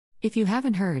If you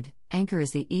haven't heard, Anchor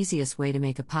is the easiest way to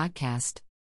make a podcast.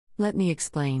 Let me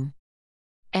explain.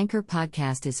 Anchor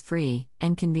Podcast is free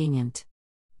and convenient.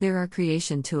 There are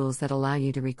creation tools that allow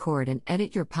you to record and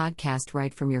edit your podcast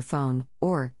right from your phone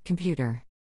or computer.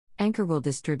 Anchor will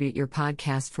distribute your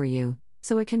podcast for you,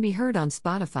 so it can be heard on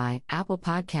Spotify, Apple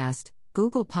Podcast,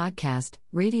 Google Podcast,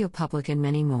 Radio Public, and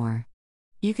many more.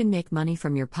 You can make money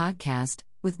from your podcast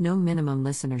with no minimum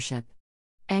listenership.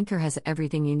 Anchor has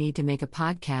everything you need to make a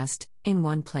podcast in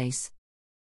one place.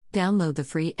 Download the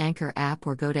free Anchor app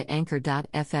or go to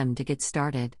anchor.fm to get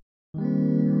started.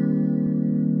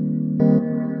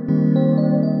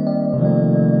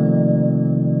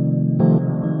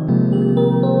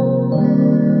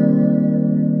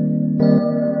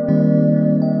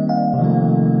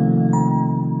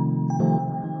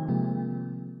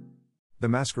 The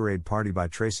Masquerade Party by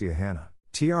Tracia Hannah.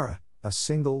 Tiara, a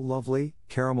single, lovely,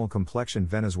 caramel-complexioned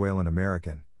Venezuelan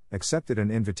American, accepted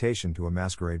an invitation to a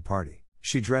masquerade party.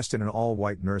 She dressed in an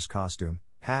all-white nurse costume,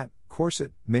 hat,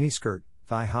 corset, miniskirt,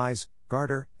 thigh-highs,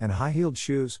 garter, and high-heeled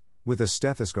shoes, with a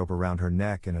stethoscope around her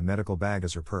neck and a medical bag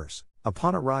as her purse.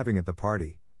 Upon arriving at the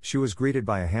party, she was greeted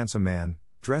by a handsome man,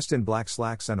 dressed in black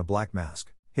slacks and a black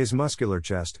mask. His muscular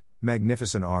chest,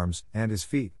 magnificent arms, and his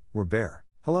feet were bare.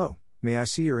 "Hello, may I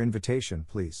see your invitation,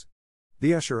 please?"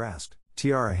 the usher asked.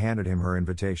 Tiara handed him her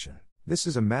invitation. "This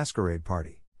is a masquerade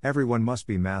party. Everyone must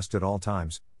be masked at all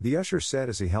times," the usher said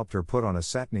as he helped her put on a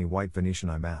satiny white Venetian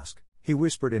eye mask. He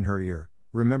whispered in her ear,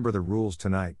 "Remember the rules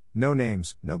tonight, no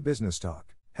names, no business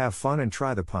talk. Have fun and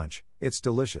try the punch, it's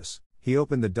delicious." He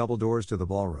opened the double doors to the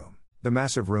ballroom. The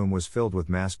massive room was filled with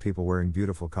masked people wearing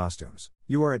beautiful costumes.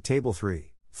 "You are at table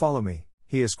 3. Follow me."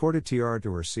 He escorted Tiara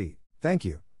to her seat. "Thank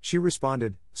you," she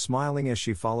responded, smiling as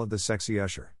she followed the sexy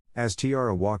usher. As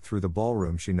Tiara walked through the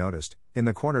ballroom, she noticed, in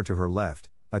the corner to her left,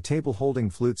 a table holding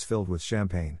flutes filled with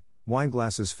champagne, wine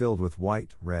glasses filled with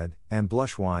white, red, and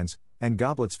blush wines, and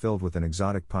goblets filled with an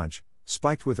exotic punch,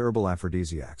 spiked with herbal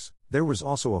aphrodisiacs. There was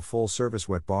also a full-service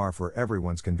wet bar for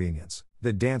everyone's convenience.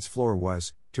 The dance floor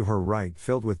was, to her right,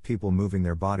 filled with people moving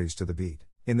their bodies to the beat.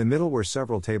 In the middle were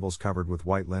several tables covered with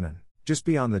white linen. Just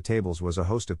beyond the tables was a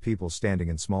host of people standing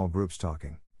in small groups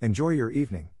talking. "Enjoy your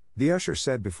evening," the usher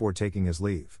said before taking his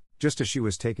leave. Just as she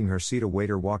was taking her seat, a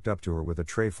waiter walked up to her with a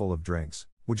tray full of drinks.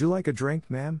 "Would you like a drink,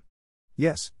 ma'am?"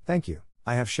 "Yes, thank you.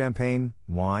 I have champagne,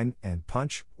 wine, and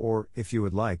punch, or, if you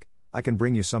would like, I can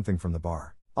bring you something from the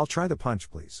bar." "I'll try the punch,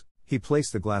 please." He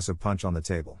placed the glass of punch on the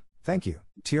table. "Thank you."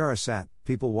 Tiara sat,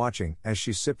 people watching, as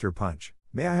she sipped her punch.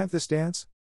 "May I have this dance?"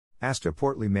 asked a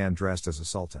portly man dressed as a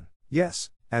sultan. "Yes."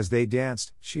 As they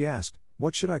danced, she asked,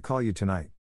 "What should I call you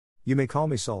tonight?" "You may call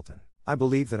me Sultan. I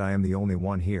believe that I am the only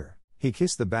one here." He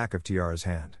kissed the back of Tiara's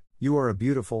hand. "You are a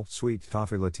beautiful, sweet,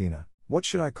 toffee Latina. What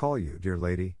should I call you, dear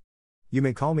lady?" "You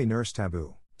may call me Nurse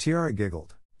Taboo." Tiara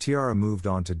giggled. Tiara moved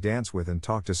on to dance with and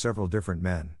talk to several different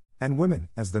men and women.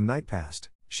 As the night passed,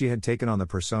 she had taken on the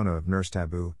persona of Nurse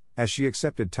Taboo, as she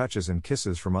accepted touches and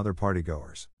kisses from other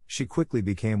partygoers. She quickly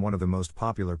became one of the most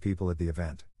popular people at the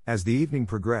event. As the evening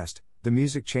progressed, the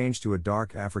music changed to a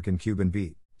dark African-Cuban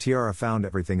beat. Tiara found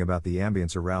everything about the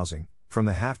ambience arousing, from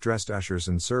the half-dressed ushers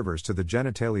and servers to the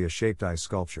genitalia-shaped ice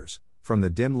sculptures, from the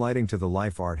dim lighting to the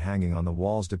life art hanging on the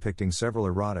walls depicting several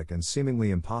erotic and seemingly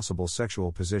impossible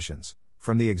sexual positions,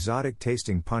 from the exotic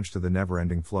tasting punch to the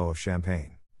never-ending flow of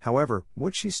champagne. However,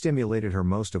 what she stimulated her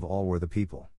most of all were the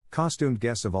people. Costumed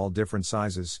guests of all different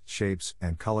sizes, shapes,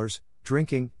 and colors,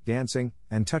 drinking, dancing,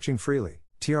 and touching freely.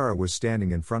 Tiara was standing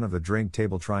in front of the drink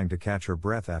table trying to catch her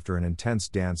breath after an intense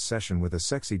dance session with a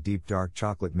sexy deep dark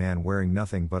chocolate man wearing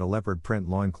nothing but a leopard print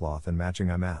loincloth and matching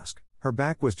eye mask. Her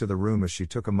back was to the room as she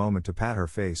took a moment to pat her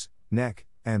face, neck,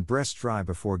 and breasts dry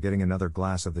before getting another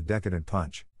glass of the decadent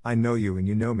punch. "I know you and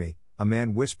you know me," a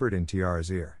man whispered in Tiara's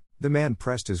ear. The man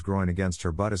pressed his groin against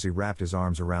her butt as he wrapped his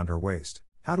arms around her waist.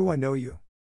 "How do I know you?"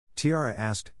 Tiara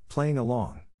asked, playing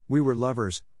along. "We were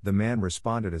lovers," the man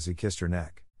responded as he kissed her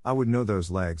neck. "I would know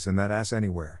those legs and that ass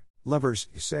anywhere." "Lovers,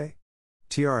 you say?"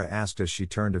 Tiara asked as she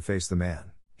turned to face the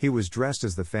man. He was dressed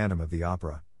as the Phantom of the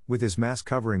Opera, with his mask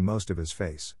covering most of his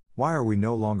face. "Why are we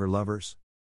no longer lovers?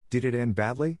 Did it end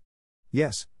badly?"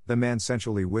 "Yes," the man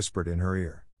sensually whispered in her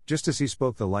ear. Just as he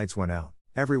spoke, the lights went out.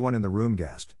 Everyone in the room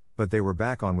gasped, but they were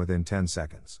back on within 10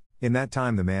 seconds. In that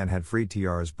time, the man had freed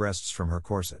Tiara's breasts from her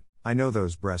corset. "I know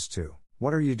those breasts too.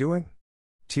 What are you doing?"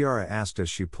 Tiara asked as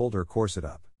she pulled her corset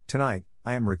up. "Tonight,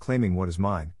 I am reclaiming what is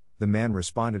mine," the man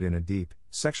responded in a deep,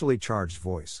 sexually charged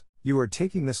voice. "You are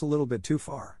taking this a little bit too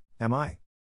far, am I?"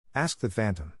 asked the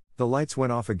Phantom. The lights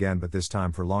went off again, but this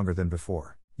time for longer than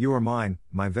before. "You are mine,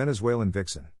 my Venezuelan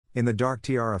vixen." In the dark,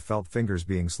 Tiara felt fingers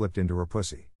being slipped into her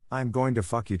pussy. I'm going to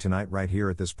fuck you tonight right here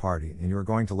at this party and you're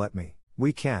going to let me.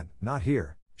 We can't, not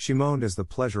here, she moaned as the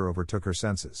pleasure overtook her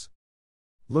senses.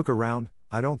 Look around,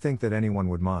 I don't think that anyone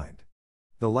would mind.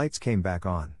 The lights came back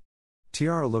on.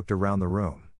 Tiara looked around the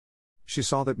room. She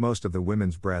saw that most of the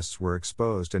women's breasts were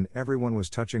exposed and everyone was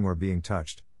touching or being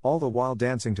touched, all the while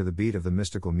dancing to the beat of the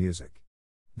mystical music.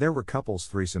 There were couples,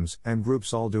 threesomes, and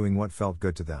groups all doing what felt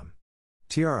good to them.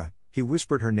 Tiara, he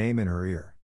whispered her name in her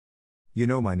ear. You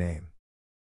know my name.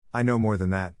 I know more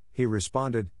than that, he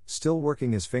responded, still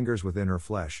working his fingers within her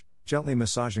flesh, gently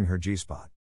massaging her G-spot.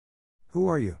 Who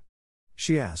are you?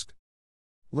 She asked.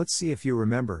 Let's see if you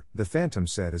remember, the Phantom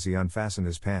said as he unfastened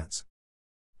his pants.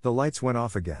 The lights went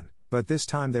off again, but this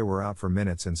time they were out for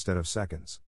minutes instead of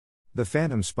seconds. The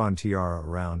Phantom spun Tiara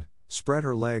around, spread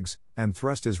her legs, and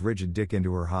thrust his rigid dick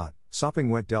into her hot, sopping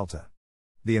wet delta.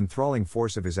 The enthralling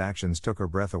force of his actions took her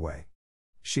breath away.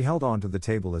 She held on to the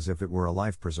table as if it were a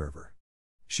life preserver.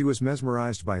 She was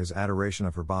mesmerized by his adoration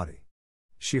of her body.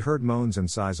 She heard moans and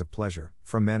sighs of pleasure,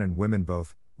 from men and women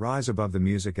both, rise above the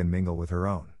music and mingle with her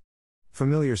own.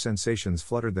 Familiar sensations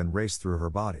fluttered then raced through her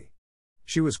body.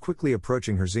 She was quickly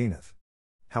approaching her zenith.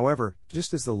 However,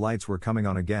 just as the lights were coming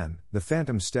on again, the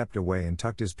Phantom stepped away and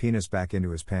tucked his penis back into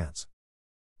his pants.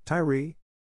 Tyree?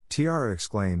 Tiara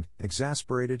exclaimed,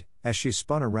 exasperated, as she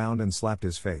spun around and slapped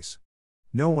his face.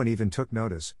 No one even took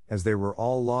notice, as they were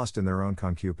all lost in their own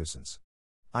concupiscence.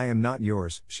 I am not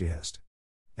yours, she hissed.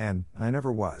 And, I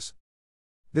never was.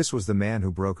 This was the man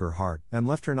who broke her heart, and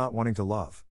left her not wanting to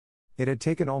love. It had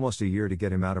taken almost a year to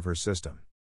get him out of her system.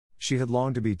 She had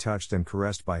longed to be touched and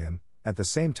caressed by him, at the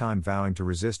same time vowing to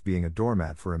resist being a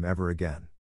doormat for him ever again.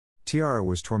 Tiara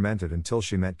was tormented until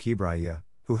she met Kibraya,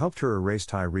 who helped her erase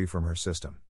Tyree from her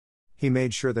system. He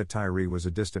made sure that Tyree was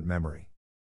a distant memory.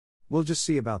 We'll just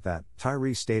see about that,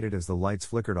 Tyree stated as the lights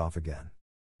flickered off again.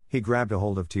 He grabbed a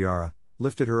hold of Tiara,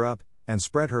 lifted her up, and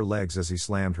spread her legs as he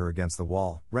slammed her against the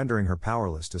wall, rendering her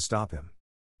powerless to stop him.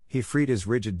 He freed his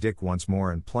rigid dick once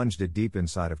more and plunged it deep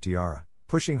inside of Tiara,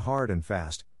 pushing hard and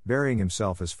fast, burying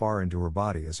himself as far into her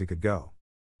body as he could go.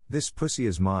 This pussy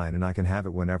is mine and I can have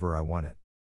it whenever I want it.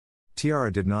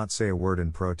 Tiara did not say a word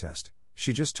in protest,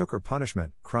 she just took her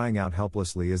punishment, crying out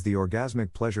helplessly as the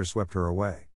orgasmic pleasure swept her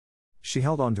away. She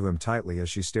held on to him tightly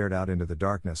as she stared out into the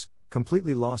darkness,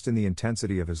 completely lost in the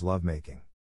intensity of his lovemaking.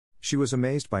 She was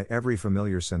amazed by every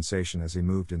familiar sensation as he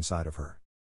moved inside of her.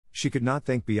 She could not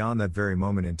think beyond that very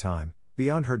moment in time,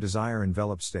 beyond her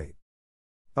desire-enveloped state.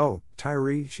 Oh,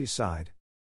 Tyree, she sighed.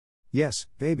 Yes,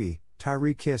 baby,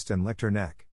 Tyree kissed and licked her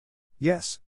neck.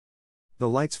 Yes. The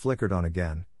lights flickered on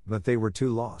again, but they were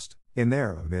too lost in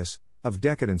their abyss of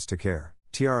decadence to care.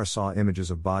 Tiara saw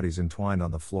images of bodies entwined on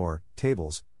the floor,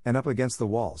 tables, and up against the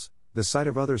walls. The sight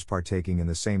of others partaking in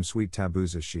the same sweet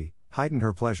taboos as she heightened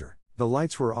her pleasure. The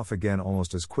lights were off again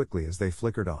almost as quickly as they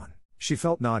flickered on. She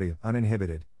felt naughty,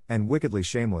 uninhibited, and wickedly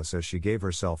shameless as she gave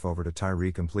herself over to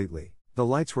Tyree completely. The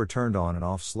lights were turned on and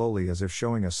off slowly as if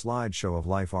showing a slideshow of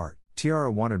life art.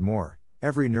 Tiara wanted more.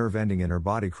 Every nerve ending in her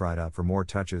body cried out for more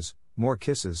touches, more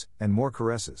kisses, and more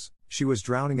caresses. She was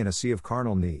drowning in a sea of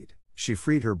carnal need. She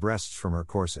freed her breasts from her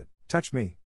corset. Touch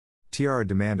me, Tiara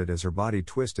demanded as her body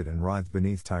twisted and writhed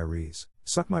beneath Tyree's.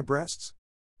 Suck my breasts?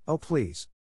 Oh please.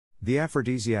 The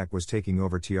aphrodisiac was taking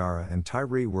over. Tiara and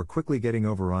Tyree were quickly getting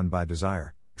overrun by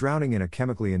desire, drowning in a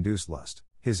chemically induced lust.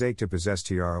 His ache to possess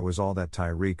Tiara was all that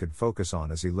Tyree could focus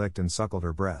on as he licked and suckled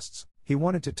her breasts. He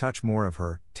wanted to touch more of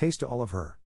her, taste all of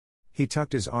her. He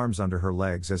tucked his arms under her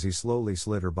legs as he slowly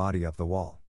slid her body up the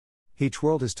wall. He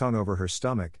twirled his tongue over her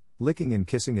stomach, licking and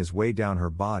kissing his way down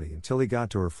her body until he got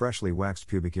to her freshly waxed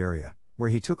pubic area, where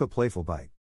he took a playful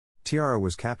bite. Tiara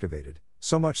was captivated,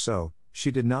 so much so, she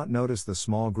did not notice the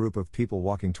small group of people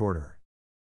walking toward her.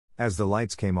 As the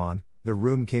lights came on, the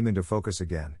room came into focus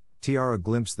again. Tiara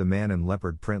glimpsed the man in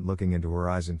leopard print looking into her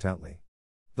eyes intently.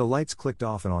 The lights clicked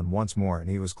off and on once more and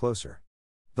he was closer.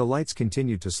 The lights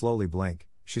continued to slowly blink.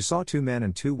 She saw 2 men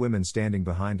and 2 women standing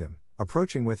behind him,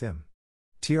 approaching with him.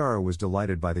 Tiara was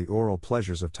delighted by the oral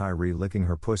pleasures of Tyree licking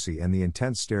her pussy and the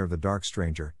intense stare of the dark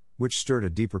stranger, which stirred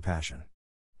a deeper passion.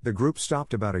 The group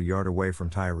stopped about a yard away from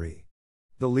Tyree.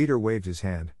 The leader waved his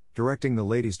hand, directing the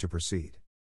ladies to proceed.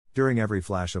 During every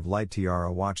flash of light,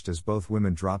 Tiara watched as both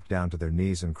women dropped down to their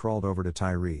knees and crawled over to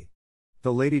Tyree.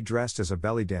 The lady dressed as a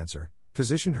belly dancer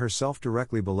positioned herself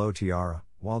directly below Tiara,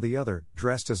 while the other,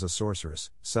 dressed as a sorceress,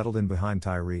 settled in behind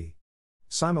Tyree.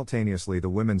 Simultaneously the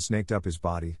women snaked up his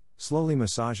body, slowly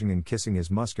massaging and kissing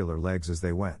his muscular legs as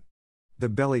they went. The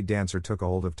belly dancer took a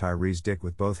hold of Tyree's dick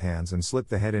with both hands and slipped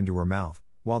the head into her mouth,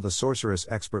 while the sorceress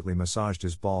expertly massaged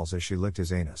his balls as she licked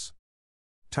his anus.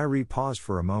 Tyree paused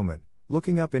for a moment,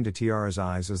 looking up into Tiara's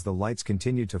eyes as the lights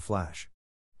continued to flash.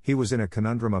 He was in a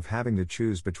conundrum of having to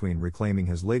choose between reclaiming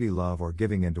his lady love or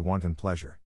giving in to wanton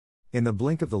pleasure. In the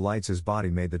blink of the lights his body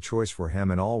made the choice for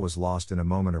him and all was lost in a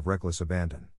moment of reckless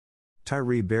abandon.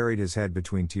 Tyree buried his head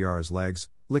between Tiara's legs,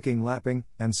 licking, lapping,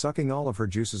 and sucking all of her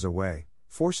juices away,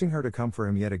 forcing her to come for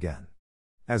him yet again.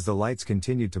 As the lights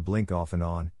continued to blink off and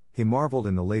on, he marveled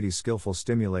in the lady's skillful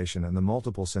stimulation and the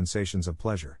multiple sensations of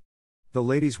pleasure. The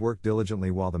ladies worked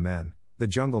diligently while the men, the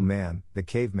jungle man, the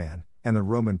caveman, and the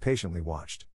Roman patiently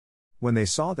watched. When they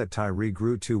saw that Tyree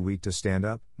grew too weak to stand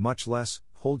up, much less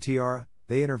hold Tiara,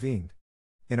 they intervened.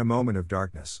 In a moment of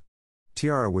darkness,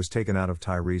 Tiara was taken out of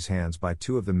Tyree's hands by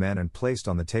two of the men and placed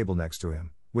on the table next to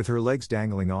him, with her legs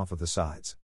dangling off of the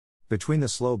sides. Between the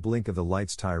slow blink of the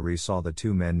lights Tyree saw the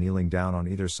two men kneeling down on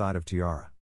either side of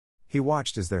Tiara. He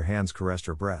watched as their hands caressed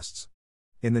her breasts.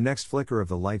 In the next flicker of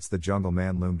the lights the jungle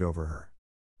man loomed over her.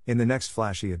 In the next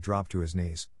flash he had dropped to his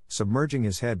knees, submerging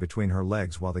his head between her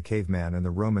legs while the caveman and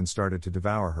the Roman started to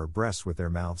devour her breasts with their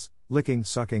mouths, licking,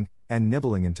 sucking, and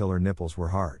nibbling until her nipples were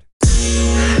hard.